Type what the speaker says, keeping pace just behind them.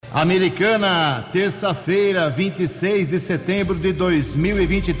Americana, terça-feira, 26 de setembro de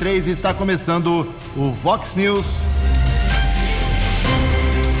 2023, está começando o Vox News.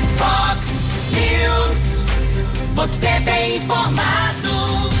 Vox News, você tem informado.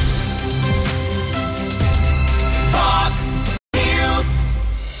 Vox News.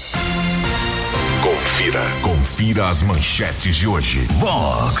 Confira as manchetes de hoje.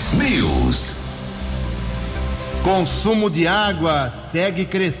 Vox News. Consumo de água segue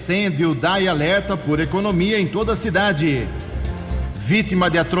crescendo e o DAI alerta por economia em toda a cidade. Vítima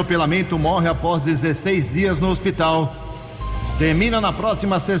de atropelamento morre após 16 dias no hospital. Termina na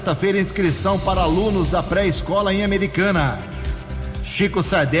próxima sexta-feira a inscrição para alunos da pré-escola em Americana. Chico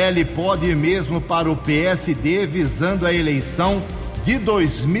Sardelli pode ir mesmo para o PSD visando a eleição de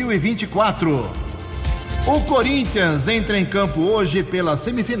 2024. O Corinthians entra em campo hoje pelas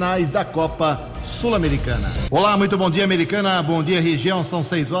semifinais da Copa Sul-Americana. Olá, muito bom dia, Americana. Bom dia, região. São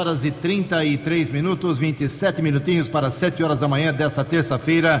 6 horas e 33 minutos, 27 minutinhos para 7 horas da manhã desta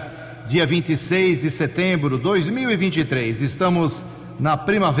terça-feira, dia 26 de setembro de 2023. Estamos na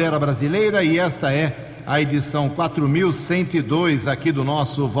Primavera Brasileira e esta é a edição 4102 aqui do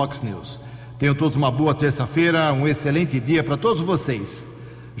nosso Vox News. Tenham todos uma boa terça-feira, um excelente dia para todos vocês.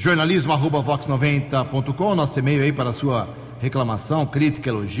 jornalismo@vox90.com, nosso e-mail aí para a sua reclamação, crítica,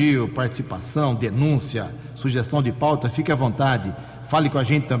 elogio, participação, denúncia, sugestão de pauta, fique à vontade. Fale com a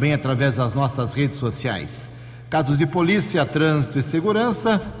gente também através das nossas redes sociais. Casos de polícia, trânsito e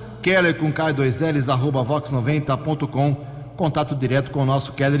segurança, Keller com K2Ls, @vox90.com, contato direto com o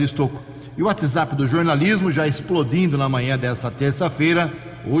nosso Keller Estocco. E o WhatsApp do jornalismo já explodindo na manhã desta terça-feira,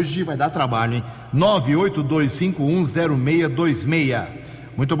 hoje vai dar trabalho, hein? 982510626.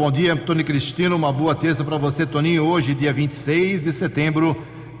 Muito bom dia, Tony Cristino, uma boa terça para você, Toninho. Hoje, dia 26 de setembro,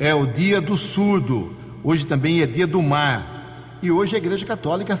 é o dia do surdo. Hoje também é dia do mar. E hoje a Igreja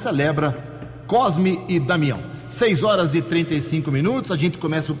Católica celebra Cosme e Damião. 6 horas e 35 minutos, a gente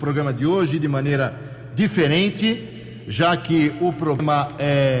começa o programa de hoje de maneira diferente, já que o programa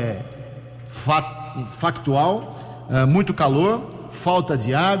é factual, muito calor, falta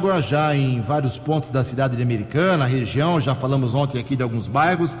de água já em vários pontos da cidade de Americana, região, já falamos ontem aqui de alguns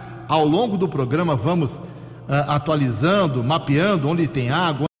bairros. Ao longo do programa vamos atualizando, mapeando onde tem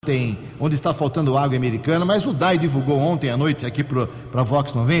água, onde está faltando água em Americana, mas o DAI divulgou ontem à noite aqui para a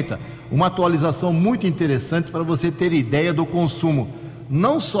Vox 90 uma atualização muito interessante para você ter ideia do consumo,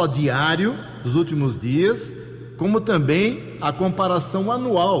 não só diário dos últimos dias, como também a comparação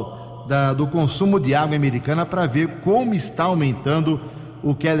anual do consumo de água americana para ver como está aumentando.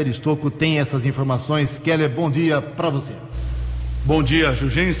 O Keller Estocco tem essas informações. Keller, bom dia para você. Bom dia,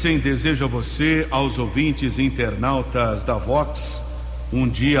 Jugensen. Desejo a você, aos ouvintes e internautas da Vox, um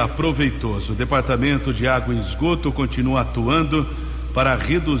dia proveitoso. O Departamento de Água e Esgoto continua atuando para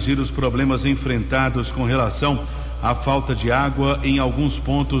reduzir os problemas enfrentados com relação à falta de água em alguns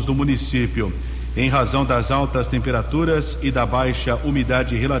pontos do município. Em razão das altas temperaturas e da baixa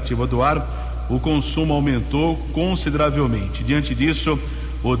umidade relativa do ar, o consumo aumentou consideravelmente. Diante disso,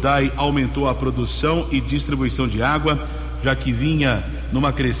 o DAI aumentou a produção e distribuição de água, já que vinha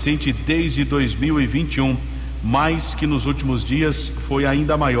numa crescente desde 2021, mas que nos últimos dias foi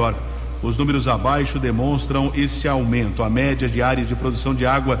ainda maior. Os números abaixo demonstram esse aumento. A média diária de produção de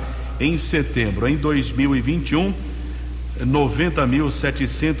água em setembro, em 2021,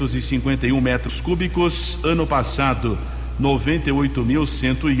 90.751 metros cúbicos, ano passado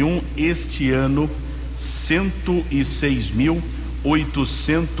 98.101, este ano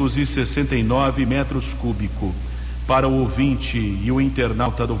 106.869 metros cúbicos. Para o ouvinte e o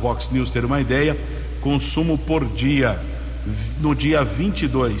internauta do Vox News ter uma ideia, consumo por dia, no dia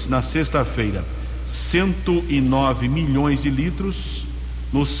 22, na sexta-feira, 109 milhões de litros,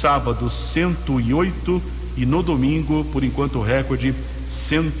 no sábado 108 e no domingo, por enquanto recorde,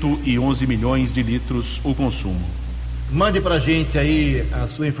 111 milhões de litros o consumo. Mande pra gente aí a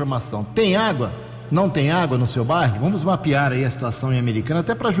sua informação. Tem água? Não tem água no seu bairro? Vamos mapear aí a situação em Americana,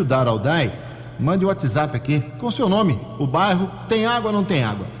 até para ajudar ao DAI. Mande o WhatsApp aqui com o seu nome, o bairro, tem água ou não tem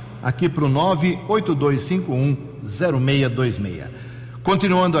água? Aqui pro 982510626.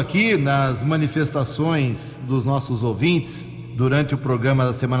 Continuando aqui nas manifestações dos nossos ouvintes durante o programa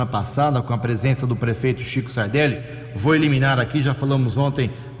da semana passada, com a presença do prefeito Chico Sardelli, vou eliminar aqui, já falamos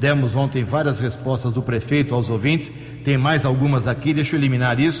ontem, demos ontem várias respostas do prefeito aos ouvintes, tem mais algumas aqui, deixa eu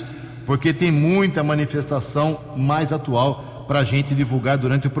eliminar isso, porque tem muita manifestação mais atual para a gente divulgar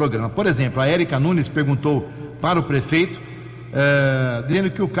durante o programa. Por exemplo, a Érica Nunes perguntou para o prefeito, dizendo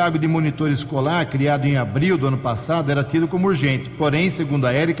que o cargo de monitor escolar, criado em abril do ano passado, era tido como urgente, porém, segundo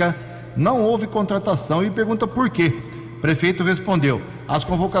a Érica, não houve contratação, e pergunta por quê. O prefeito respondeu: As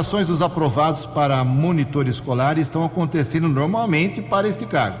convocações dos aprovados para monitor escolar estão acontecendo normalmente para este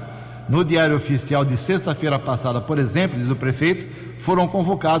cargo. No Diário Oficial de sexta-feira passada, por exemplo, diz o prefeito, foram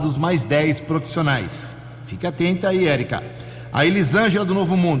convocados mais 10 profissionais. Fique atenta aí, Érica. A Elisângela do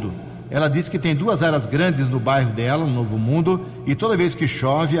Novo Mundo, ela disse que tem 2 áreas grandes no bairro dela, no Novo Mundo, e toda vez que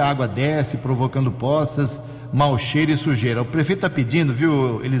chove a água desce, provocando poças, mau cheiro e sujeira. O prefeito está pedindo,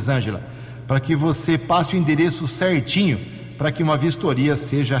 viu, Elisângela, para que você passe o endereço certinho para que uma vistoria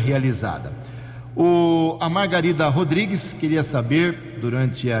seja realizada. A Margarida Rodrigues queria saber,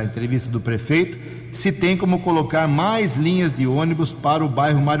 durante a entrevista do prefeito, se tem como colocar mais linhas de ônibus para o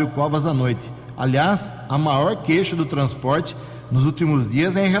bairro Mário Covas à noite. Aliás, a maior queixa do transporte nos últimos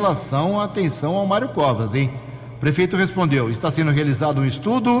dias é em relação à atenção ao Mário Covas, hein? O prefeito respondeu: está sendo realizado um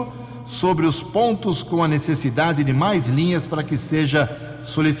estudo sobre os pontos com a necessidade de mais linhas para que seja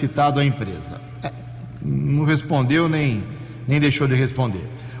solicitado à empresa. Não respondeu nem deixou de responder.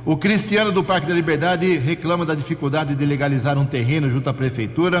 O Cristiano do Parque da Liberdade reclama da dificuldade de legalizar um terreno junto à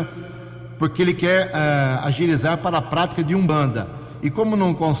prefeitura, porque ele quer agilizar para a prática de umbanda. E como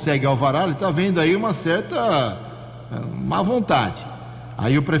não consegue alvará, ele está vendo aí uma certa má vontade.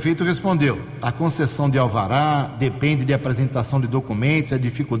 Aí o prefeito respondeu: a concessão de alvará depende de apresentação de documentos, a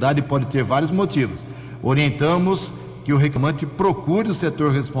dificuldade pode ter vários motivos. Orientamos que o reclamante procure o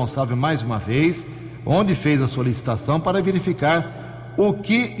setor responsável mais uma vez, onde fez a solicitação, para verificar o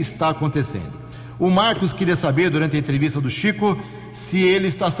que está acontecendo. O Marcos queria saber, durante a entrevista do Chico, se ele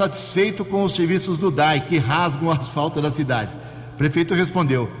está satisfeito com os serviços do DAI, que rasgam o asfalto da cidade. O prefeito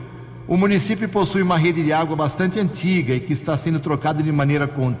respondeu: o município possui uma rede de água bastante antiga e que está sendo trocada de maneira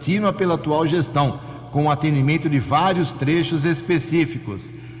contínua pela atual gestão, com o atendimento de vários trechos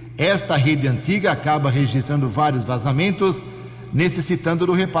específicos. Esta rede antiga acaba registrando vários vazamentos, necessitando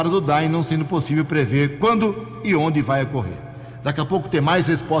do reparo do DAI, não sendo possível prever quando e onde vai ocorrer. Daqui a pouco tem mais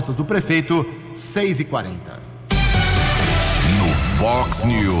respostas do prefeito, 6h40. No Fox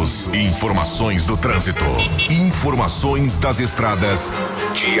News, informações do trânsito, informações das estradas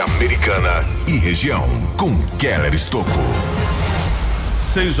de Americana e região, com Keller Estocco.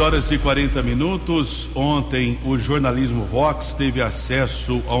 6h40. Ontem o jornalismo Vox teve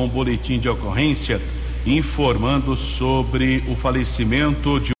acesso a um boletim de ocorrência informando sobre o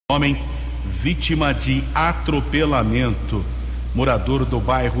falecimento de um homem vítima de atropelamento, morador do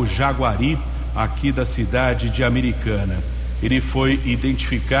bairro Jaguari, aqui da cidade de Americana. Ele foi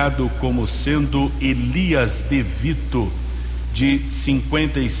identificado como sendo Elias De Vito, de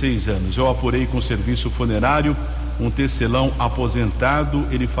 56 anos. Eu apurei com o serviço funerário, um tecelão aposentado.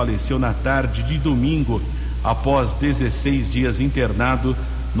 Ele faleceu na tarde de domingo, após 16 dias internado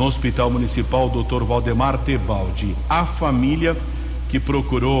no Hospital Municipal Dr. Valdemar Tebaldi. A família, que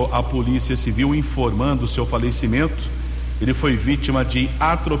procurou a Polícia Civil informando o seu falecimento, ele foi vítima de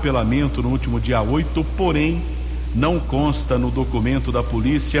atropelamento no último dia 8, porém não consta no documento da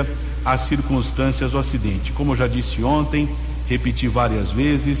polícia as circunstâncias do acidente. Como eu já disse ontem, repeti várias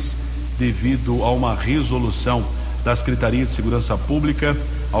vezes, devido a uma resolução da Secretaria de Segurança Pública,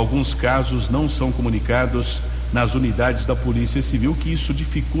 alguns casos não são comunicados nas unidades da Polícia Civil, que isso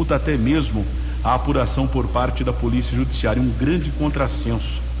dificulta até mesmo a apuração por parte da Polícia Judiciária. Um grande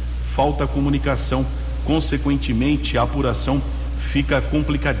contrassenso, falta comunicação, consequentemente a apuração fica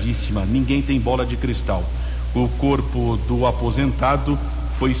complicadíssima, ninguém tem bola de cristal. O corpo do aposentado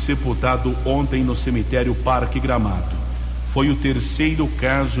foi sepultado ontem no cemitério Parque Gramado. Foi o terceiro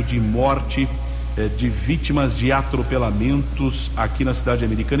caso de morte de vítimas de atropelamentos aqui na cidade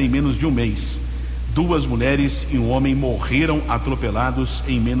americana em menos de um mês. 2 mulheres e um homem morreram atropelados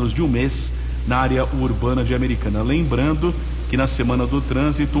em menos de um mês na área urbana de Americana. Lembrando que na Semana do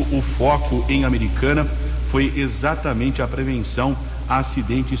Trânsito o foco em Americana foi exatamente a prevenção a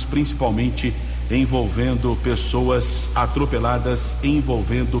acidentes, principalmente envolvendo pessoas atropeladas,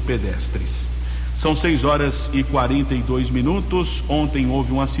 envolvendo pedestres. São 6h42. Ontem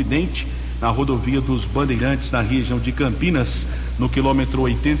houve um acidente na rodovia dos Bandeirantes, na região de Campinas, no quilômetro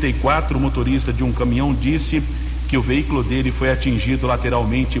 84. O motorista de um caminhão disse que o veículo dele foi atingido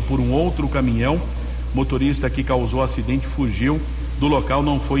lateralmente por um outro caminhão. O motorista que causou o acidente fugiu do local,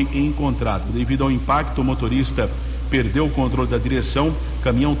 não foi encontrado. Devido ao impacto, o motorista perdeu o controle da direção, o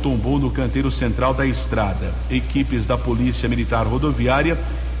caminhão tombou no canteiro central da estrada. Equipes da Polícia Militar Rodoviária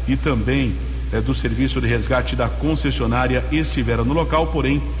e também do Serviço de Resgate da concessionária estiveram no local,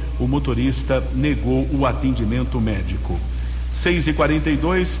 porém o motorista negou o atendimento médico.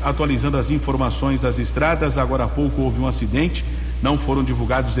 6h42, atualizando as informações das estradas. Agora há pouco houve um acidente, não foram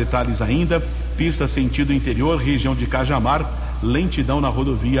divulgados detalhes ainda. Pista sentido interior, região de Cajamar, lentidão na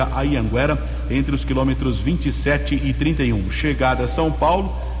rodovia Anhanguera, entre os quilômetros 27 e 31. Chegada a São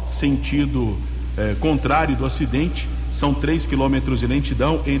Paulo, sentido contrário do acidente, são 3 quilômetros de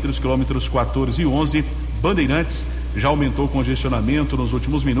lentidão entre os quilômetros 14 e 11. Bandeirantes já aumentou o congestionamento nos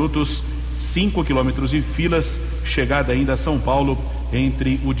últimos minutos, 5 quilômetros de filas. Chegada ainda a São Paulo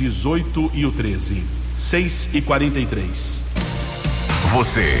entre o 18 e o 13. 6h43.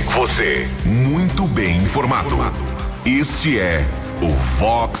 Você, muito bem informado. Este é o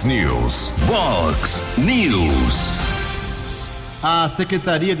Vox News. Vox News. A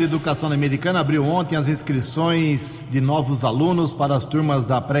Secretaria de Educação Americana abriu ontem as inscrições de novos alunos para as turmas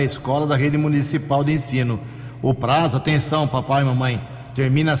da pré-escola da rede municipal de ensino. O prazo, atenção papai e mamãe,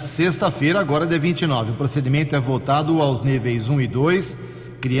 termina sexta-feira, agora dia 29. O procedimento é voltado aos níveis 1 e 2,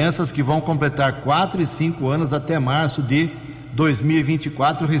 crianças que vão completar 4 e 5 anos até março de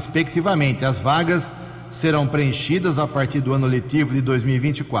 2024, respectivamente. As vagas serão preenchidas a partir do ano letivo de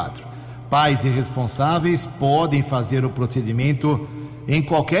 2024. Pais e responsáveis podem fazer o procedimento em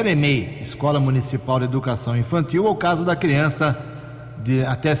qualquer EMEI, Escola Municipal de Educação Infantil, ou casa da criança,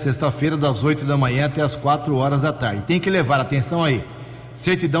 até sexta-feira, das 8 da manhã até as 4 horas da tarde. Tem que levar, atenção aí,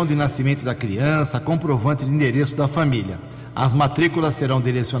 certidão de nascimento da criança, comprovante de endereço da família. As matrículas serão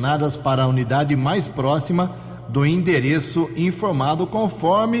direcionadas para a unidade mais próxima do endereço informado,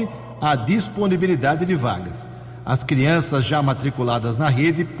 conforme a disponibilidade de vagas. As crianças já matriculadas na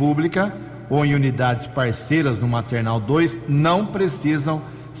rede pública ou em unidades parceiras no Maternal 2 não precisam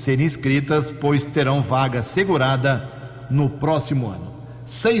ser inscritas, pois terão vaga assegurada no próximo ano.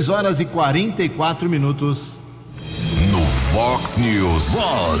 6h44. No Vox News.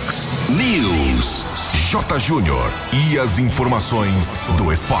 Vox News. J. Júnior e as informações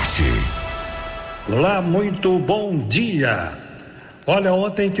do esporte. Olá, muito bom dia. Olha,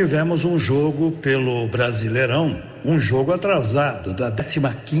 ontem tivemos um jogo pelo Brasileirão, um jogo atrasado da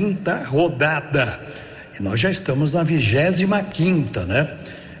 15ª rodada. E nós já estamos na 25ª, né?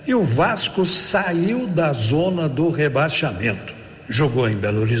 E o Vasco saiu da zona do rebaixamento. Jogou em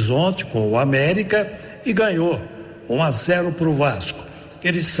Belo Horizonte com o América e ganhou 1-0 para o Vasco.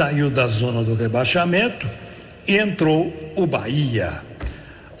 Ele saiu da zona do rebaixamento e entrou o Bahia.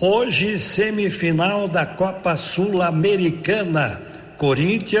 Hoje, semifinal da Copa Sul-Americana.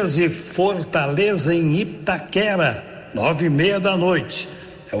 Corinthians e Fortaleza em Itaquera, 9h30 da noite.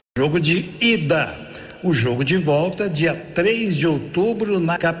 É o jogo de ida. O jogo de volta, dia 3 de outubro,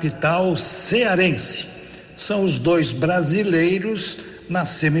 na capital cearense. São os dois brasileiros nas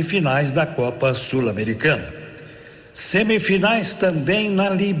semifinais da Copa Sul-Americana. Semifinais também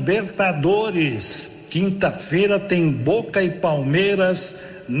na Libertadores. Quinta-feira tem Boca e Palmeiras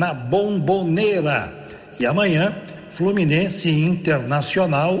na Bombonera. E amanhã, Fluminense e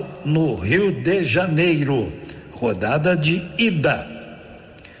Internacional no Rio de Janeiro, rodada de ida.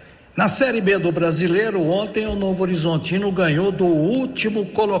 Na Série B do Brasileiro, ontem o Novo Horizontino ganhou do último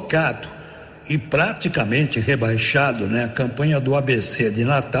colocado e praticamente rebaixado, né? A campanha do ABC de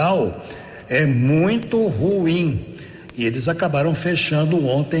Natal é muito ruim e eles acabaram fechando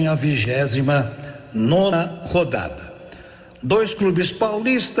ontem a 29ª rodada. Dois clubes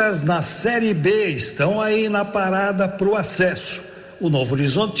paulistas na Série B estão aí na parada para o acesso, o Novo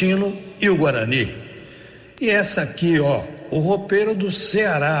Horizontino e o Guarani. E essa aqui, ó, o roupeiro do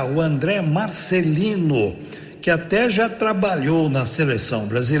Ceará, o André Marcelino, que até já trabalhou na seleção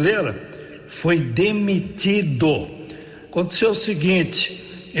brasileira, foi demitido. Aconteceu o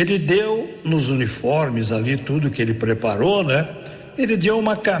seguinte, ele deu nos uniformes ali tudo que ele preparou, né? Ele deu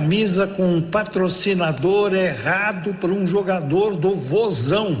uma camisa com um patrocinador errado para um jogador do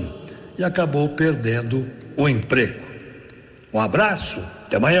Vozão e acabou perdendo o emprego. Um abraço,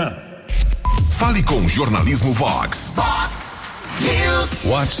 até amanhã. Fale com Jornalismo Vox. Vox News.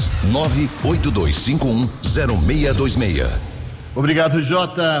 Vox 982510626. Obrigado,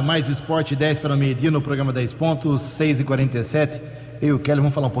 Jota. Mais esporte, 10 para o meio-dia no programa 10 pontos, 6h47. Eu e o Kelly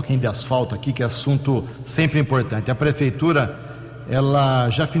vamos falar um pouquinho de asfalto aqui, que é assunto sempre importante. A prefeitura, ela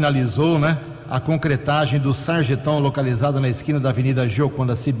já finalizou, né, a concretagem do Sarjetão, localizado na esquina da Avenida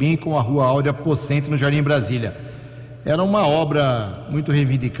Gioconda Sibim com a Rua Áurea Pocente, no Jardim Brasília. Era uma obra muito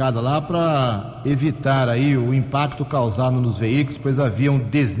reivindicada lá para evitar aí o impacto causado nos veículos, pois havia um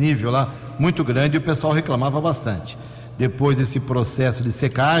desnível lá muito grande e o pessoal reclamava bastante. Depois desse processo de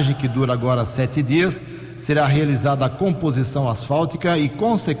secagem, que dura agora 7 dias, será realizada a composição asfáltica e,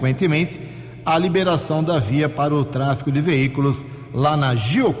 consequentemente, a liberação da via para o tráfego de veículos lá na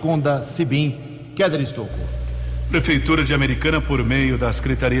Gioconda Sibim. Kéder Estocco. Prefeitura de Americana, por meio da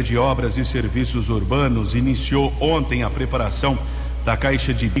Secretaria de Obras e Serviços Urbanos, iniciou ontem a preparação da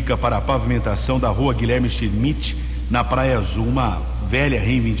caixa de bica para a pavimentação da Rua Guilherme Schmidt, na Praia Azul, uma velha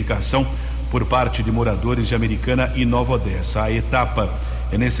reivindicação por parte de moradores de Americana e Nova Odessa. A etapa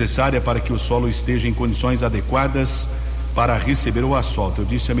é necessária para que o solo esteja em condições adequadas para receber o asfalto. Eu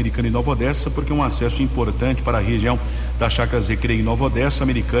disse Americana e Nova Odessa porque é um acesso importante para a região das Chácaras Recreio em Nova Odessa. A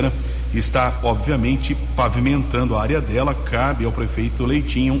Americana está, obviamente, pavimentando a área dela. Cabe ao prefeito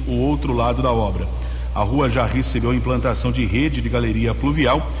Leitinho o outro lado da obra. A rua já recebeu a implantação de rede de galeria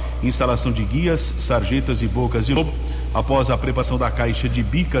pluvial, instalação de guias, sarjetas e bocas de lobo. Após a preparação da caixa de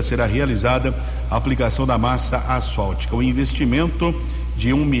bica, será realizada a aplicação da massa asfáltica. O investimento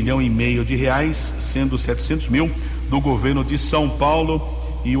de R$1,5 milhão, sendo 700 mil do governo de São Paulo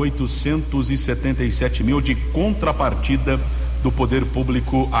e 877 mil de contrapartida do poder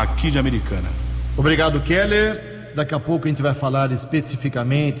público aqui de Americana. Obrigado, Keller. Daqui a pouco a gente vai falar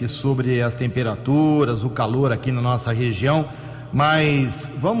especificamente sobre as temperaturas, o calor aqui na nossa região, mas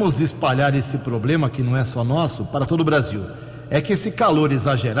vamos espalhar esse problema, que não é só nosso, para todo o Brasil. É que esse calor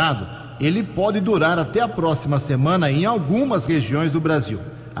exagerado, ele pode durar até a próxima semana em algumas regiões do Brasil.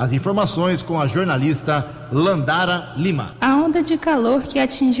 As informações com a jornalista Landara Lima. A onda de calor que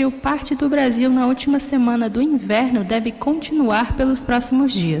atingiu parte do Brasil na última semana do inverno deve continuar pelos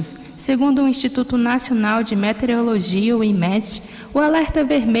próximos dias. Segundo o Instituto Nacional de Meteorologia, o IMET, o alerta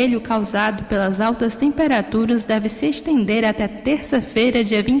vermelho causado pelas altas temperaturas deve se estender até terça-feira,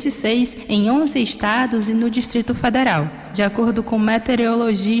 dia 26, em 11 estados e no Distrito Federal. De acordo com o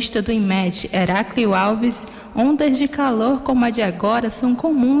meteorologista do IMET, Heráclio Alves, ondas de calor como a de agora são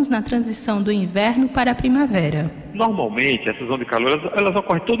comuns na transição do inverno para a primavera. Normalmente, essas ondas de calor, elas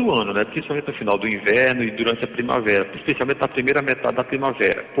ocorrem todo ano, né? Principalmente no final do inverno e durante a primavera, especialmente na primeira metade da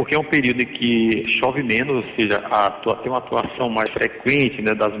primavera, porque é um período em que chove menos, ou seja, tem uma atuação mais frequente,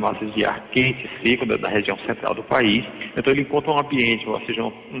 né, das massas de ar quente e seco, né, da região central do país. Então ele encontra um ambiente, ou seja,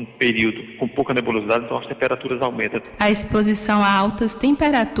 um período com pouca nebulosidade, então as temperaturas aumentam. A exposição a altas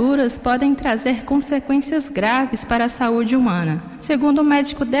temperaturas podem trazer consequências graves para a saúde humana. Segundo o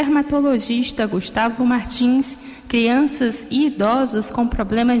médico dermatologista Gustavo Martins, crianças e idosos com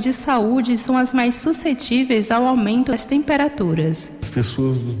problemas de saúde são as mais suscetíveis ao aumento das temperaturas. As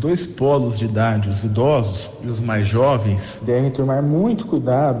pessoas dos dois polos de idade, os idosos e os mais jovens, devem tomar muito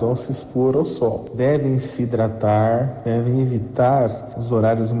cuidado ao se expor ao sol. Devem se hidratar, devem evitar os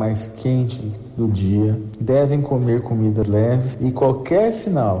horários mais quentes do dia, devem comer comidas leves e qualquer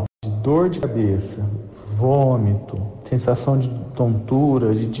sinal de dor de cabeça, vômito, sensação de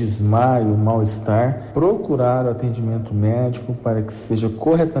tontura, de desmaio, mal-estar, procurar o atendimento médico para que seja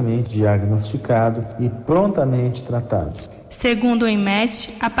corretamente diagnosticado e prontamente tratado. Segundo o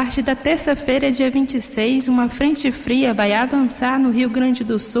IMET, a partir da terça-feira, dia 26, uma frente fria vai avançar no Rio Grande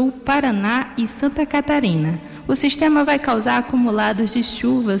do Sul, Paraná e Santa Catarina. O sistema vai causar acumulados de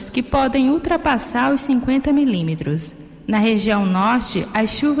chuvas que podem ultrapassar os 50 milímetros. Na região norte,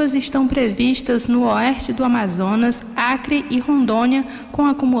 as chuvas estão previstas no oeste do Amazonas, Acre e Rondônia, com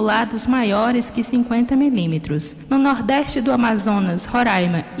acumulados maiores que 50 milímetros. No nordeste do Amazonas,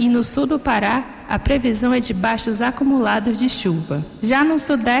 Roraima e no sul do Pará, a previsão é de baixos acumulados de chuva. Já no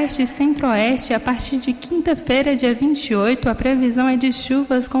sudeste e centro-oeste, a partir de quinta-feira, dia 28, a previsão é de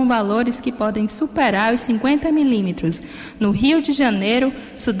chuvas com valores que podem superar os 50 milímetros no Rio de Janeiro,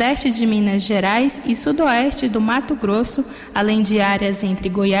 sudeste de Minas Gerais e sudoeste do Mato Grosso, além de áreas entre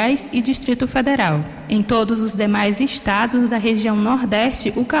Goiás e Distrito Federal. Em todos os demais estados da região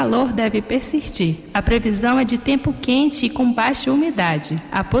nordeste, o calor deve persistir. A previsão é de tempo quente e com baixa umidade.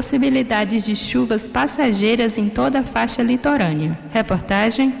 Há possibilidades de chuvas passageiras em toda a faixa litorânea.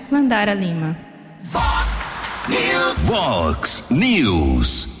 Reportagem, Landara Lima. Vox News. Vox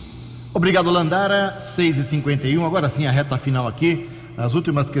News. Obrigado, Landara. 6h51, agora sim a reta final aqui. As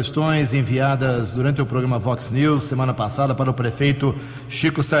últimas questões enviadas durante o programa Vox News semana passada para o prefeito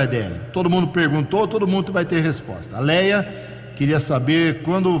Chico Sardelli. Todo mundo perguntou, todo mundo vai ter resposta. A Leia queria saber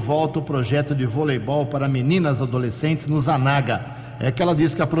quando volta o projeto de voleibol para meninas adolescentes no Zanaga. É que ela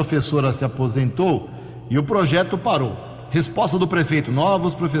disse que a professora se aposentou e o projeto parou. Resposta do prefeito: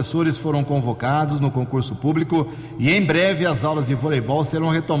 novos professores foram convocados no concurso público e em breve as aulas de voleibol serão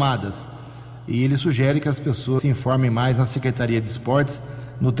retomadas. E ele sugere que as pessoas se informem mais na Secretaria de Esportes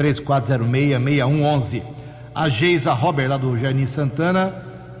no 3406-6111. A Geisa Robert, lá do Jardim Santana,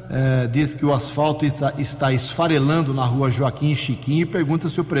 diz que o asfalto está esfarelando na rua Joaquim Chiquinho e pergunta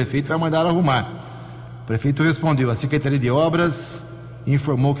se o prefeito vai mandar arrumar. O prefeito respondeu: a Secretaria de Obras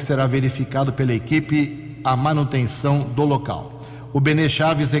informou que será verificado pela equipe a manutenção do local. O Benê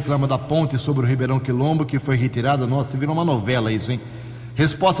Chaves reclama da ponte sobre o Ribeirão Quilombo, que foi retirada. Nossa, virou uma novela isso, hein?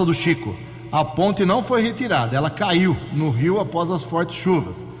 Resposta do Chico: a ponte não foi retirada, ela caiu no rio após as fortes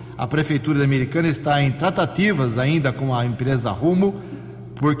chuvas. A Prefeitura da Americana está em tratativas ainda com a empresa Rumo,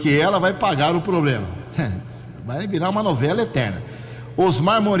 porque ela vai pagar o problema. Vai virar uma novela eterna.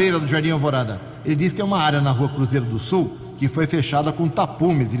 Osmar Moreira, do Jardim Alvorada, ele diz que tem uma área na rua Cruzeiro do Sul que foi fechada com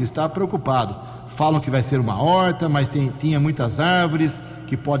tapumes. Ele está preocupado. Falam que vai ser uma horta, mas tinha muitas árvores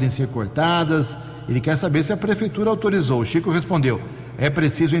que podem ser cortadas. Ele quer saber se a Prefeitura autorizou. O Chico respondeu: é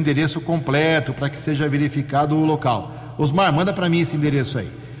preciso o endereço completo para que seja verificado o local. Osmar, manda para mim esse endereço aí.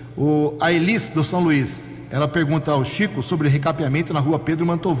 A Elis, do São Luís, ela pergunta ao Chico sobre recapeamento na rua Pedro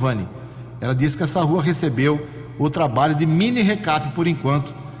Mantovani. Ela diz que essa rua recebeu o trabalho de mini recap por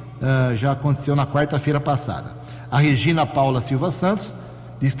enquanto. Já aconteceu na quarta-feira passada. A Regina Paula Silva Santos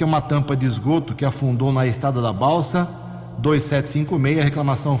diz que tem uma tampa de esgoto que afundou na Estrada da Balsa, 2756, a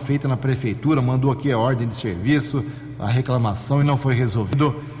reclamação feita na prefeitura, mandou aqui a ordem de serviço, a reclamação, e não foi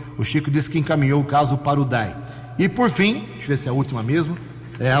resolvido. O Chico disse que encaminhou o caso para o DAI. E por fim, deixa eu ver se é a última mesmo,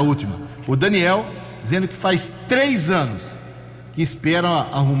 é a última, o Daniel dizendo que faz 3 anos que espera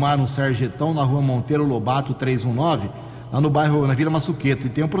arrumar um sarjetão na rua Monteiro Lobato 319, lá no bairro, na Vila Massuqueto, e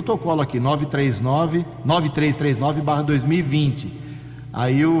tem um protocolo aqui, 9339/2020.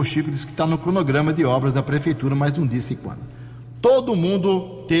 Aí o Chico disse que está no cronograma de obras da prefeitura, mas não disse quando. Todo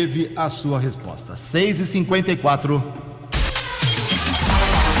mundo teve a sua resposta. 6h54.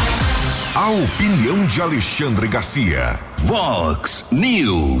 A opinião de Alexandre Garcia. Vox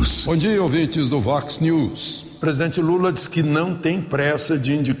News. Bom dia, ouvintes do Vox News. O presidente Lula diz que não tem pressa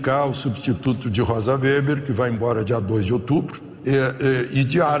de indicar o substituto de Rosa Weber, que vai embora dia 2 de outubro, e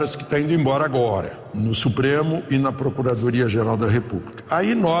de Aras, que está indo embora agora, no Supremo e na Procuradoria-Geral da República.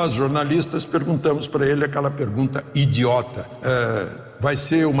 Aí nós, jornalistas, perguntamos para ele aquela pergunta idiota: vai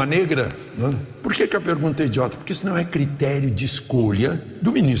ser uma negra? Não? Por que a pergunta é idiota? Porque isso não é critério de escolha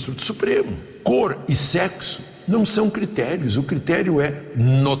do ministro do Supremo. Cor e sexo não são critérios. O critério é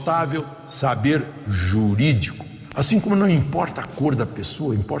notável saber jurídico. Assim como não importa a cor da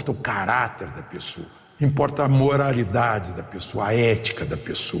pessoa, importa o caráter da pessoa, importa a moralidade da pessoa, a ética da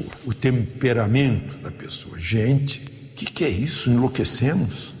pessoa, o temperamento da pessoa. Gente, o que é isso?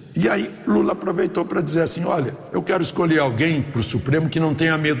 Enlouquecemos? E aí Lula aproveitou para dizer assim: olha, eu quero escolher alguém para o Supremo que não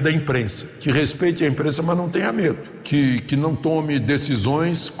tenha medo da imprensa, que respeite a imprensa, mas não tenha medo, que não tome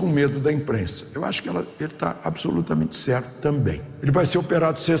decisões com medo da imprensa. Eu acho que ele está absolutamente certo também. Ele vai ser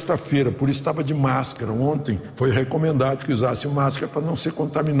operado sexta-feira, por isso estava de máscara. Ontem foi recomendado que usasse máscara para não ser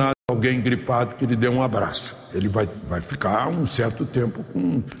contaminado. Alguém gripado que lhe dê um abraço. Ele vai ficar um certo tempo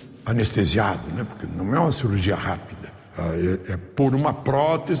anestesiado, né? Porque não é uma cirurgia rápida. É por uma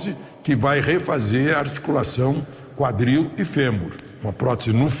prótese que vai refazer a articulação quadril e fêmur. Uma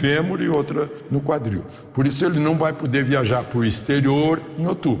prótese no fêmur e outra no quadril. Por isso ele não vai poder viajar para o exterior em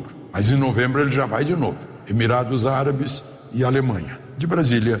outubro. Mas em novembro ele já vai de novo. Emirados Árabes e Alemanha. De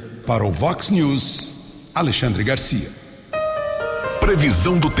Brasília, para o Vox News, Alexandre Garcia.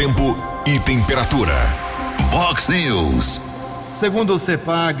 Previsão do tempo e temperatura. Vox News. Segundo o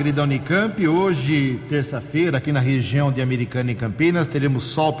CEPAGRI da Unicamp, hoje, terça-feira, aqui na região de Americana e Campinas, teremos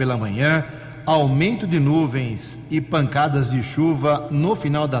sol pela manhã, aumento de nuvens e pancadas de chuva no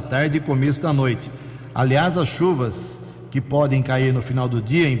final da tarde e começo da noite. Aliás, as chuvas que podem cair no final do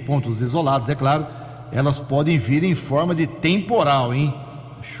dia, em pontos isolados, é claro, elas podem vir em forma de temporal, hein?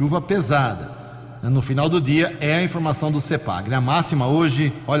 Chuva pesada. No final do dia é a informação do CEPAGRI. A máxima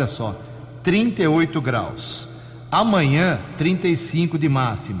hoje, olha só, 38 graus. Amanhã, 35 de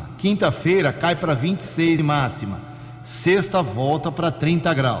máxima. Quinta-feira cai para 26 de máxima. Sexta volta para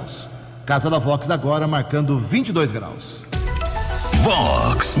 30 graus. Casa da Vox agora marcando 22 graus.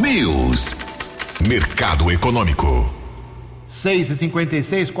 Vox News. Mercado Econômico.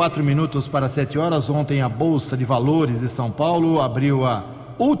 6h56, 4 minutos para 7 horas. Ontem a Bolsa de Valores de São Paulo abriu a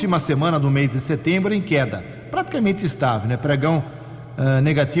última semana do mês de setembro em queda. Praticamente estável, né? Pregão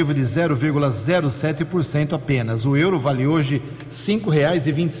negativo de 0,07% apenas. O euro vale hoje R$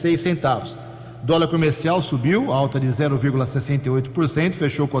 5,26. Dólar comercial subiu, alta de 0,68%,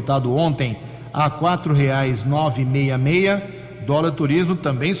 fechou cotado ontem a R$ 4,966. Dólar turismo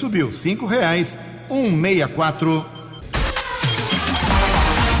também subiu, R$ 5,164.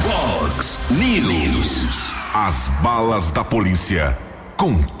 Vox News. As balas da polícia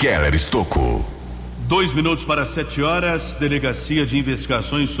com Keller Estocco. 2 minutos para 7 horas. Delegacia de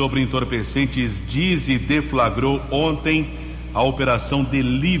Investigações sobre Entorpecentes diz e deflagrou ontem a operação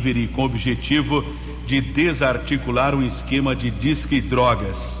Delivery com o objetivo de desarticular um esquema de disque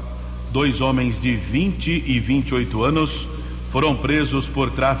drogas. 2 homens de 20 e 28 anos foram presos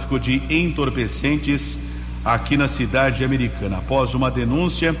por tráfico de entorpecentes aqui na cidade americana, após uma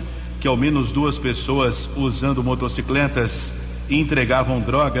denúncia que ao menos 2 pessoas usando motocicletas entregavam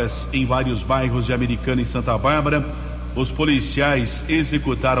drogas em vários bairros de Americana e Santa Bárbara. Os policiais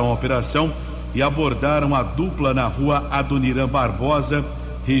executaram a operação e abordaram a dupla na rua Adoniran Barbosa,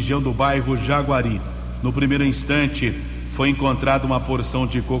 região do bairro Jaguari. No primeiro instante, foi encontrada uma porção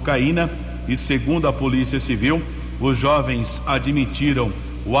de cocaína e, segundo a Polícia Civil, os jovens admitiram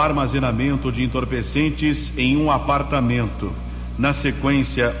o armazenamento de entorpecentes em um apartamento. Na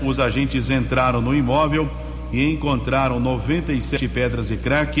sequência, os agentes entraram no imóvel e encontraram 97 pedras de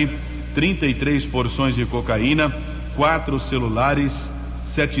crack, 33 porções de cocaína, 4 celulares,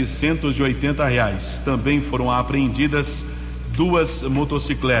 R$780. Também foram apreendidas 2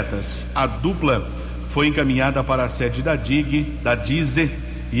 motocicletas. A dupla foi encaminhada para a sede da DIZE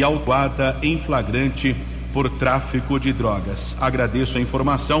e autuada em flagrante por tráfico de drogas. Agradeço a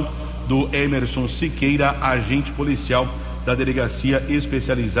informação do Emerson Siqueira, agente policial da Delegacia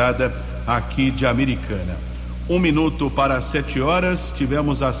Especializada aqui de Americana. 1 minuto para 7 horas,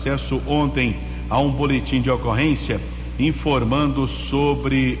 tivemos acesso ontem a um boletim de ocorrência informando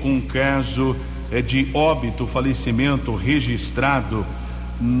sobre um caso de óbito, falecimento registrado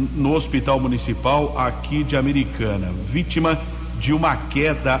no Hospital Municipal aqui de Americana, vítima de uma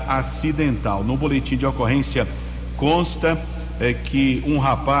queda acidental. No boletim de ocorrência consta que um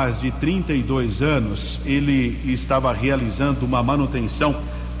rapaz de 32 anos, ele estava realizando uma manutenção,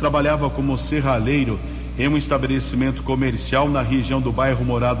 trabalhava como serralheiro em um estabelecimento comercial na região do bairro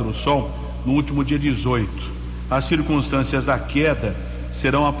Morado do Sol no último dia 18. As circunstâncias da queda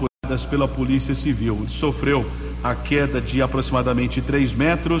serão apuradas pela Polícia Civil. Ele sofreu a queda de aproximadamente 3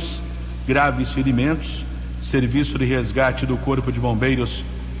 metros, graves ferimentos. Serviço de resgate do Corpo de Bombeiros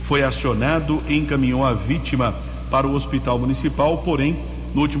foi acionado e encaminhou a vítima para o Hospital Municipal, porém,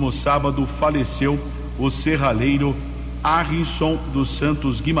 no último sábado faleceu o serralheiro Harrison dos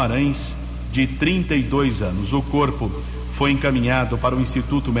Santos Guimarães, de 32 anos. O corpo foi encaminhado para o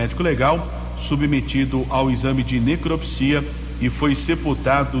Instituto Médico Legal, submetido ao exame de necropsia e foi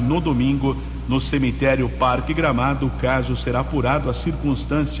sepultado no domingo no cemitério Parque Gramado. O caso será apurado, as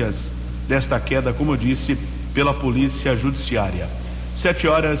circunstâncias desta queda, como eu disse, pela Polícia Judiciária. 7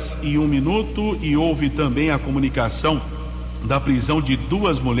 horas e 1 minuto, e houve também a comunicação da prisão de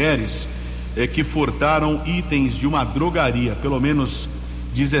 2 mulheres que furtaram itens de uma drogaria. Pelo menos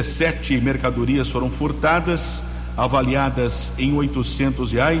 17 mercadorias foram furtadas, avaliadas em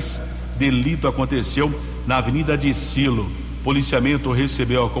R$800. Delito aconteceu na Avenida de Silo. Policiamento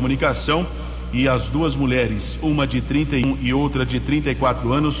recebeu a comunicação e as 2 mulheres, uma de 31 e outra de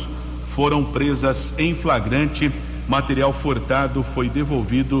 34 anos, foram presas em flagrante. Material furtado foi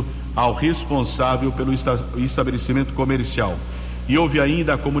devolvido ao responsável pelo estabelecimento comercial. E houve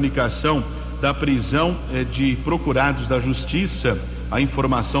ainda a comunicação da prisão de procurados da Justiça. A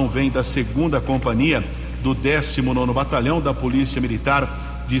informação vem da 2ª Companhia do 19º Batalhão da Polícia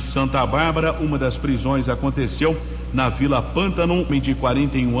Militar de Santa Bárbara. Uma das prisões aconteceu na Vila Pântano. Um homem de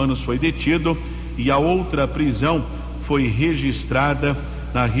 41 anos foi detido e a outra prisão foi registrada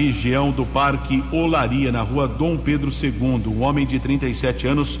na região do Parque Olaria, na rua Dom Pedro II. Um homem de 37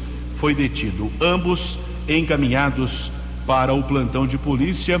 anos foi detido. Ambos encaminhados para o plantão de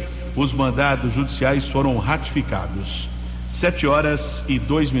polícia. Os mandados judiciais foram ratificados. 7 horas e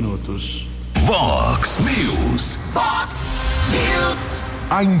 2 minutos. Vox News. Vox News.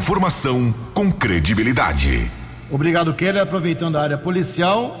 A informação com credibilidade. Obrigado, Keller. Aproveitando a área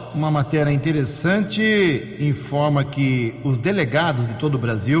policial, uma matéria interessante informa que os delegados de todo o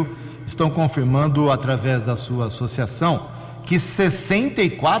Brasil estão confirmando, através da sua associação, que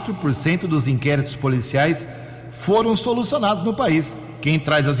 64% dos inquéritos policiais foram solucionados no país. Quem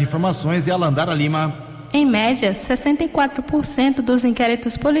traz as informações é a Landara Lima. Em média, 64% dos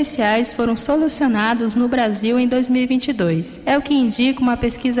inquéritos policiais foram solucionados no Brasil em 2022. É o que indica uma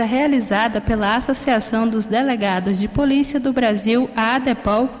pesquisa realizada pela Associação dos Delegados de Polícia do Brasil, a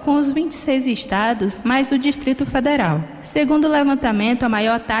ADEPOL, com os 26 estados, mais o Distrito Federal. Segundo o levantamento, a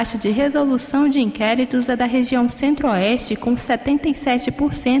maior taxa de resolução de inquéritos é da região Centro-Oeste, com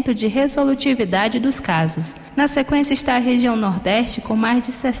 77% de resolutividade dos casos. Na sequência está a região Nordeste, com mais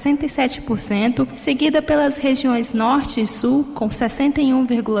de 67%, seguida pelas regiões Norte e Sul, com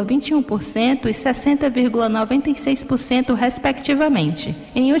 61,21% e 60,96%, respectivamente.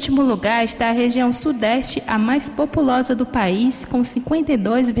 Em último lugar está a região Sudeste, a mais populosa do país, com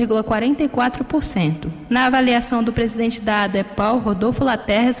 52,44%. Na avaliação do presidente da ADEPOL, Rodolfo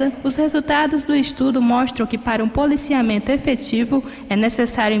Laterza, os resultados do estudo mostram que para um policiamento efetivo é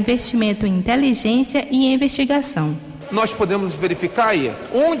necessário investimento em inteligência e em investigação. Nós podemos verificar aí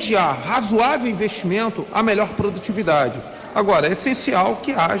onde há razoável investimento, a melhor produtividade. Agora, é essencial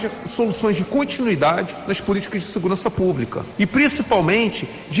que haja soluções de continuidade nas políticas de segurança pública e, principalmente,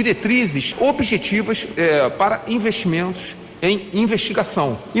 diretrizes objetivas para investimentos em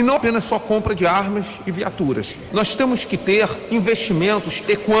investigação e não apenas só compra de armas e viaturas. Nós temos que ter investimentos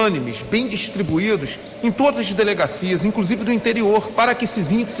equânimes, bem distribuídos em todas as delegacias, inclusive do interior, para que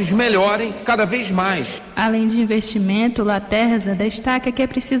esses índices melhorem cada vez mais. Além de investimento, Laterza destaca que é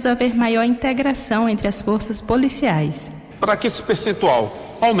preciso haver maior integração entre as forças policiais. Para que esse percentual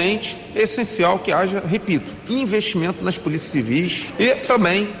aumente, é essencial que haja, repito, investimento nas polícias civis e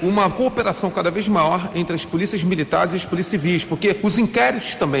também uma cooperação cada vez maior entre as polícias militares e as polícias civis, porque os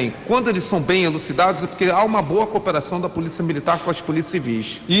inquéritos também, quando eles são bem elucidados, é porque há uma boa cooperação da polícia militar com as polícias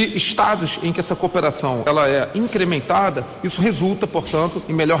civis. E estados em que essa cooperação ela é incrementada, isso resulta, portanto,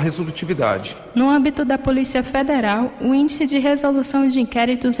 em melhor resolutividade. No âmbito da Polícia Federal, o índice de resolução de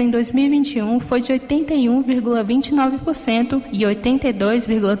inquéritos em 2021 foi de 81,29% e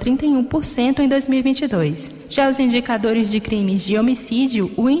 82,31% em 2022. Já os indicadores de crimes de homicídio,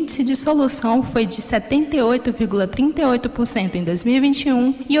 o índice de solução foi de 78,38% em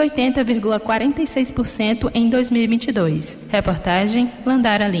 2021 e 80,46% em 2022. Reportagem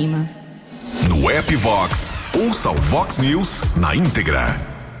Landara Lima. No app Vox, ouça o Vox News na íntegra.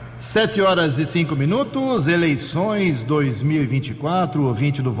 7h05, eleições 2024. O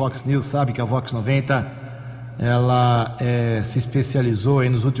ouvinte do Vox News sabe que a Vox 90 ela se especializou aí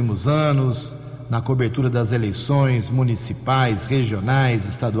nos últimos anos na cobertura das eleições municipais, regionais,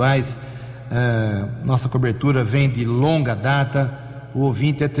 estaduais. Nossa cobertura vem de longa data. O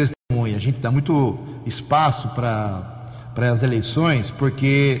ouvinte é testemunha. A gente dá muito espaço para as eleições,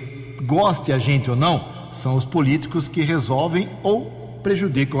 porque, goste a gente ou não, são os políticos que resolvem ou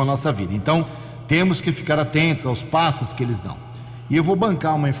prejudicam a nossa vida. Então, temos que ficar atentos aos passos que eles dão. E eu vou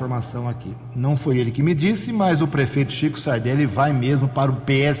bancar uma informação aqui. Não foi ele que me disse, mas o prefeito Chico Sardelli vai mesmo para o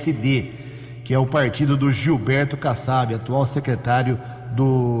PSD, que é o partido do Gilberto Kassab, atual secretário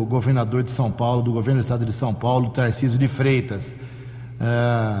do governador de São Paulo, do governo do estado de São Paulo, Tarcísio de Freitas.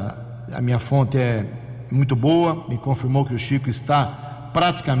 A minha fonte é muito boa, me confirmou que o Chico está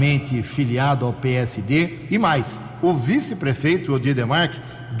praticamente filiado ao PSD. E mais, o vice-prefeito, Odir Demarque,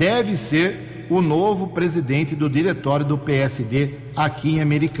 deve ser o novo presidente do diretório do PSD aqui em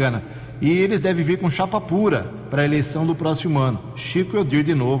Americana. E eles devem vir com chapa pura para a eleição do próximo ano. Chico e Odir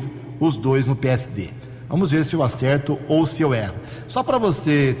de novo, os dois no PSD. Vamos ver se eu acerto ou se eu erro. Só para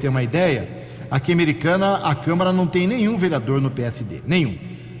você ter uma ideia, aqui em Americana a Câmara não tem nenhum vereador no PSD, nenhum.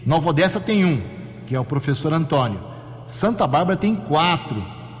 Nova Odessa tem um, que é o professor Antônio. Santa Bárbara tem 4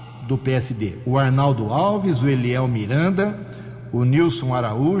 do PSD. O Arnaldo Alves, o Eliel Miranda, o Nilson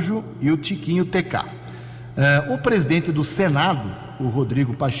Araújo e o Tiquinho TK. O presidente do Senado, o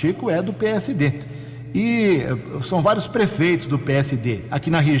Rodrigo Pacheco, é do PSD. E são vários prefeitos do PSD. Aqui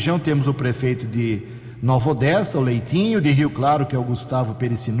na região temos o prefeito de Nova Odessa, o Leitinho, de Rio Claro, que é o Gustavo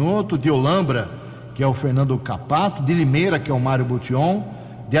Pericinoto, de Olambra, que é o Fernando Capato, de Limeira, que é o Mário Bution,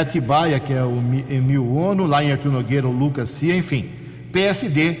 de Atibaia, que é o Emil Ono, lá em Artur Nogueira, o Lucas Cia, enfim.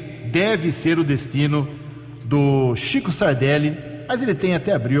 PSD deve ser o destino do Chico Sardelli, mas ele tem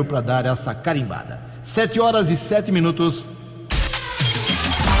até abril para dar essa carimbada. 7h07.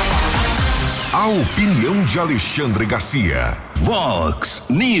 A opinião de Alexandre Garcia. Vox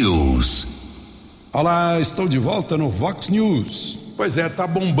News. Olá, estou de volta no Vox News. Pois é, tá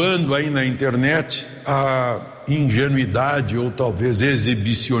bombando aí na internet a ingenuidade ou talvez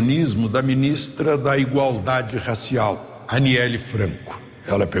exibicionismo da ministra da Igualdade Racial, Aniele Franco.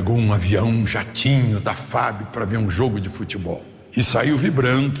 Ela pegou um avião, um jatinho da FAB para ver um jogo de futebol e saiu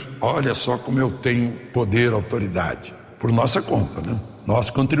vibrando. Olha só como eu tenho poder, autoridade. Por nossa conta, né? Nós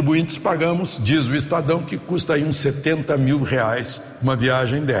contribuintes pagamos, diz o Estadão, que custa aí uns R$70 mil uma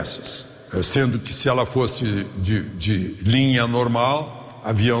viagem dessas. Sendo que se ela fosse de linha normal,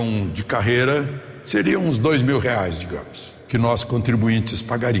 avião de carreira, seria uns R$2 mil, digamos, que nós contribuintes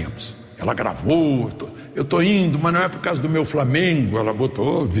pagaríamos. Ela gravou, eu tô indo, mas não é por causa do meu Flamengo. Ela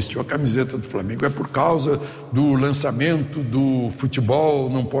vestiu a camiseta do Flamengo, é por causa do lançamento do futebol,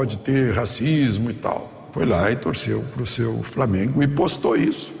 não pode ter racismo e tal. Foi lá e torceu pro seu Flamengo e postou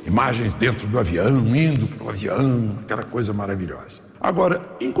isso. Imagens dentro do avião, indo pro avião, aquela coisa maravilhosa. Agora,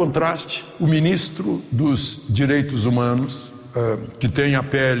 em contraste, o ministro dos Direitos Humanos, que tem a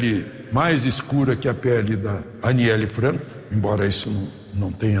pele mais escura que a pele da Aniele Franco, embora isso não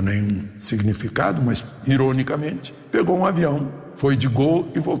tenha nenhum significado, mas ironicamente, pegou um avião, foi de Gol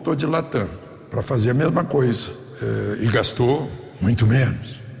e voltou de Latam para fazer a mesma coisa e gastou muito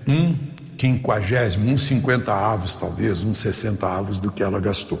menos, 50 avos talvez, 60 avos do que ela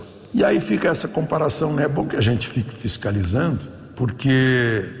gastou. E aí fica essa comparação, né? É bom que a gente fique fiscalizando,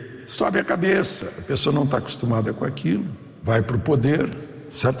 porque sobe a cabeça, a pessoa não está acostumada com aquilo, vai para o poder.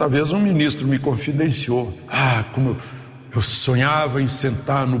 Certa vez um ministro me confidenciou: como eu sonhava em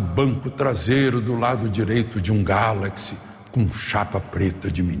sentar no banco traseiro do lado direito de um Galaxy com chapa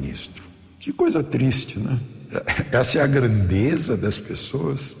preta de ministro. Que coisa triste, né? Essa é a grandeza das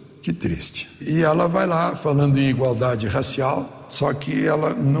pessoas. Que triste. E ela vai lá falando em igualdade racial, só que ela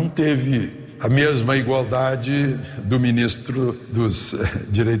não teve a mesma igualdade do ministro dos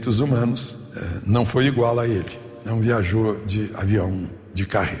Direitos Humanos. Não foi igual a ele. Não viajou de avião de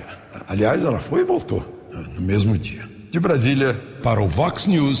carreira. Aliás, ela foi e voltou no mesmo dia. De Brasília, para o Vox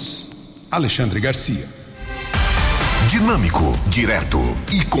News, Alexandre Garcia. Dinâmico, direto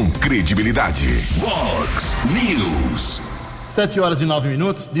e com credibilidade. Vox News.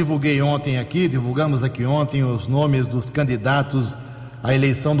 7h09. Divulgamos aqui ontem os nomes dos candidatos à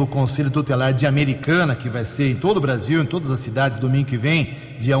eleição do Conselho Tutelar de Americana, que vai ser em todo o Brasil, em todas as cidades, domingo que vem,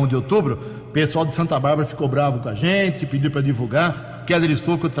 dia 1 de outubro. O pessoal de Santa Bárbara ficou bravo com a gente, pediu para divulgar. Keller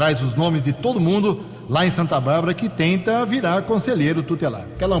Estocco traz os nomes de todo mundo lá em Santa Bárbara que tenta virar conselheiro tutelar.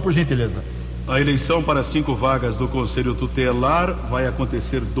 Kelão, por gentileza. A eleição para 5 vagas do Conselho Tutelar vai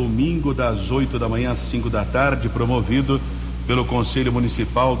acontecer domingo das 8 da manhã às 5 da tarde, promovido pelo Conselho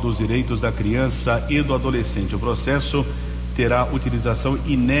Municipal dos Direitos da Criança e do Adolescente. O processo terá utilização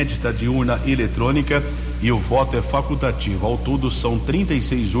inédita de urna eletrônica e o voto é facultativo. Ao todo são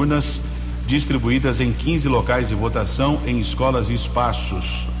 36 urnas distribuídas em 15 locais de votação em escolas e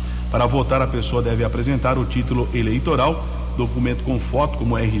espaços. Para votar, a pessoa deve apresentar o título eleitoral, documento com foto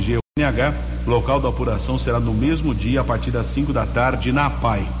como RG ou NH. Local da apuração será no mesmo dia a partir das 5 da tarde na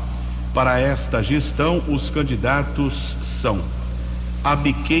APAI. Para esta gestão, os candidatos são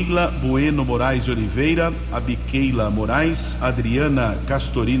Abiqueila Bueno Moraes de Oliveira, Abiqueila Moraes, Adriana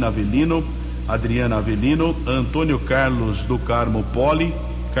Castorina Avelino, Antônio Carlos do Carmo Poli,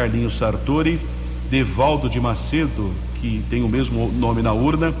 Carlinhos Sartori, Devaldo de Macedo, que tem o mesmo nome na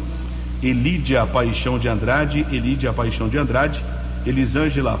urna, Elídia Paixão de Andrade,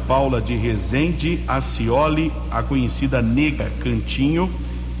 Elisângela Paula de Rezende, Acioli, a conhecida Nega Cantinho,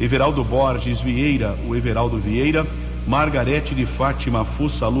 Everaldo Borges Vieira, o Everaldo Vieira, Margarete de Fátima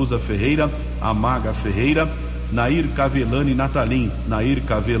Fussa Luza Ferreira, a Maga Ferreira, Nair Cavelani Natalim,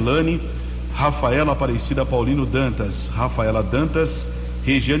 Rafaela Aparecida Paulino Dantas,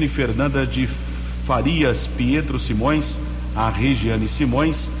 Regiane Fernanda de Farias Pietro Simões, a Regiane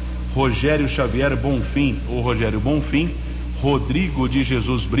Simões, Rogério Xavier Bonfim, o Rogério Bonfim, Rodrigo de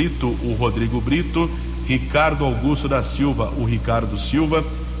Jesus Brito, o Rodrigo Brito, Ricardo Augusto da Silva, o Ricardo Silva,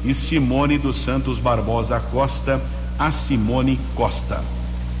 e Simone dos Santos Barbosa Costa, a Simone Costa.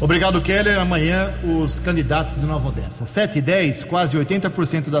 Obrigado, Keller. Amanhã os candidatos de Nova Odessa. 7h10, quase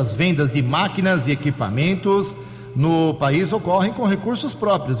 80% das vendas de máquinas e equipamentos no país ocorrem com recursos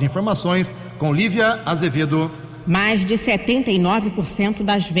próprios. Informações com Lívia Azevedo. Mais de 79%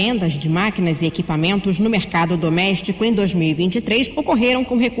 das vendas de máquinas e equipamentos no mercado doméstico em 2023 ocorreram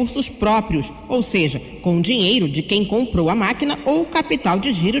com recursos próprios, ou seja, com dinheiro de quem comprou a máquina ou capital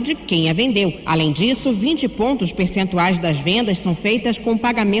de giro de quem a vendeu. Além disso, 20 pontos percentuais das vendas são feitas com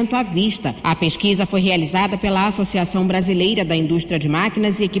pagamento à vista. A pesquisa foi realizada pela Associação Brasileira da Indústria de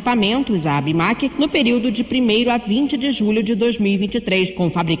Máquinas e Equipamentos, a ABMAC, no período de 1º a 20 de julho de 2023, com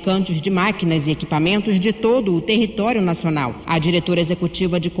fabricantes de máquinas e equipamentos de todo o território nacional. A diretora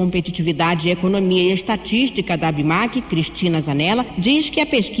executiva de Competitividade, Economia e Estatística da ABMAC, Cristina Zanella, diz que a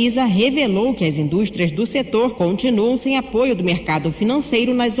pesquisa revelou que as indústrias do setor continuam sem apoio do mercado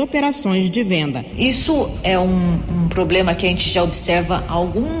financeiro nas operações de venda. Isso é um problema que a gente já observa há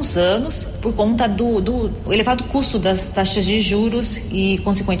alguns anos por conta do elevado custo das taxas de juros e,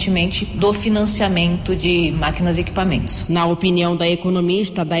 consequentemente, do financiamento de máquinas e equipamentos. Na opinião da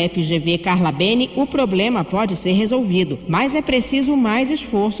economista da FGV, Carla Bene, o problema pode ser resolvido, mas é preciso mais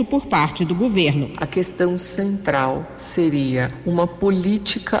esforço por parte do governo. A questão central seria uma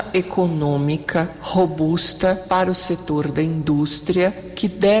política econômica robusta para o setor da indústria que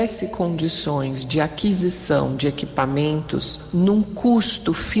desse condições de aquisição de equipamentos num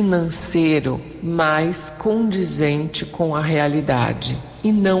custo financeiro mais condizente com a realidade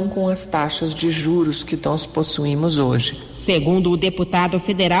e não com as taxas de juros que nós possuímos hoje. Segundo o deputado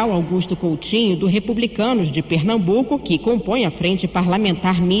federal Augusto Coutinho, do Republicanos de Pernambuco, que compõe a Frente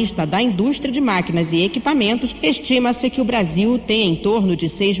Parlamentar Mista da Indústria de Máquinas e Equipamentos, estima-se que o Brasil tem em torno de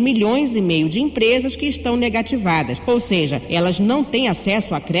 6,5 milhões de empresas que estão negativadas, ou seja, elas não têm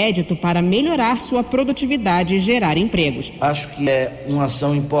acesso a crédito para melhorar sua produtividade e gerar empregos. Acho que é uma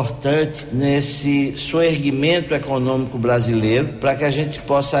ação importante nesse soerguimento econômico brasileiro para que a gente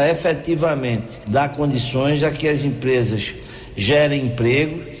possa efetivamente dar condições a que as empresas gerem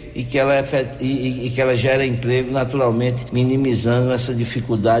emprego e que ela gere emprego naturalmente, minimizando essa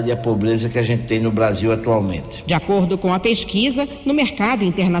dificuldade e a pobreza que a gente tem no Brasil atualmente. De acordo com a pesquisa, no mercado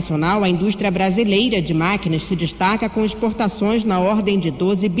internacional, a indústria brasileira de máquinas se destaca com exportações na ordem de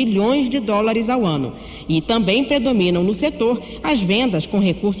 12 bilhões de dólares ao ano. E também predominam no setor as vendas com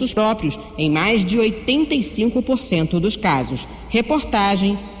recursos próprios, em mais de 85% dos casos.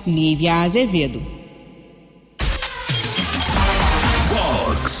 Reportagem Lívia Azevedo.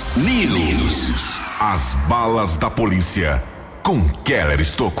 News. As balas da polícia com Keller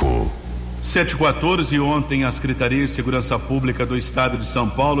Estocco. 7h14, ontem a Secretaria de Segurança Pública do Estado de São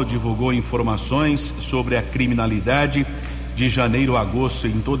Paulo divulgou informações sobre a criminalidade de janeiro a agosto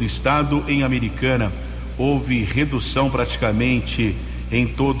em todo o estado. Em Americana houve redução praticamente em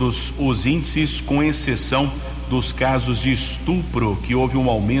todos os índices, com exceção dos casos de estupro, que houve um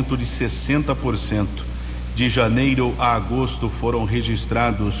aumento de 60%. De janeiro a agosto foram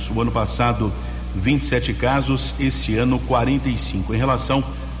registrados, o ano passado, 27 casos, esse ano 45. Em relação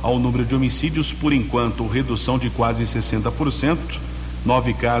ao número de homicídios, por enquanto, redução de quase 60%,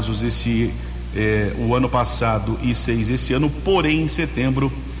 9 casos o ano passado e 6 esse ano, porém em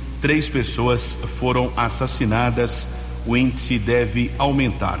setembro 3 pessoas foram assassinadas, o índice deve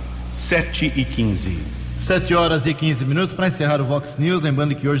aumentar. 7h15. 7h15 para encerrar o Vox News,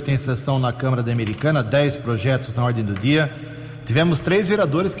 lembrando que hoje tem sessão na Câmara da Americana, 10 projetos na ordem do dia. Tivemos 3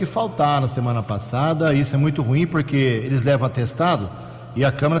 vereadores que faltaram semana passada. Isso é muito ruim porque eles levam atestado e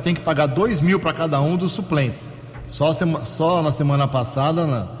a Câmara tem que pagar 2.000 para cada um dos suplentes. Só na semana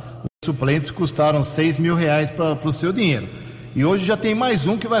passada, os suplentes custaram R$6.000 para o seu dinheiro. E hoje já tem mais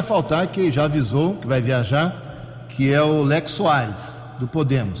um que vai faltar, que já avisou que vai viajar, que é o Lex Soares, do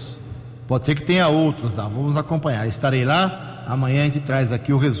Podemos. Pode ser que tenha outros lá, vamos acompanhar. Estarei lá, amanhã a gente traz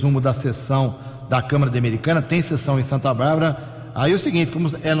aqui o resumo da sessão da Câmara da Americana. Tem sessão em Santa Bárbara. Aí é o seguinte, como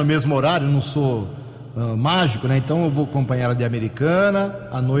é no mesmo horário, não sou mágico, né? Então eu vou acompanhar a de Americana,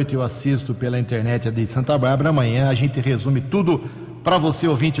 à noite eu assisto pela internet a de Santa Bárbara, amanhã a gente resume tudo para você,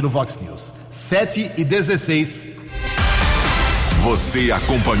 ouvinte do Vox News. 7h16. Você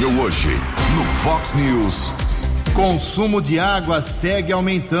acompanhou hoje no Vox News. Consumo de água segue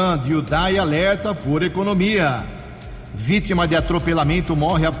aumentando e o DAI alerta por economia. Vítima de atropelamento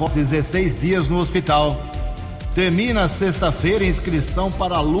morre após 16 dias no hospital. Termina sexta-feira inscrição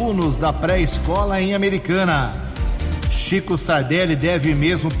para alunos da pré-escola em Americana. Chico Sardelli deve ir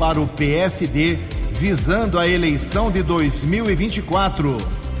mesmo para o PSD, visando a eleição de 2024.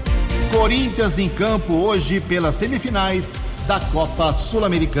 Corinthians em campo hoje pelas semifinais da Copa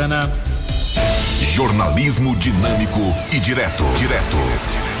Sul-Americana. Jornalismo dinâmico e direto.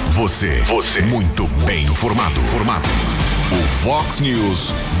 Você muito bem informado. O Vox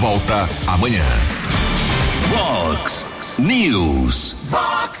News volta amanhã. Vox News.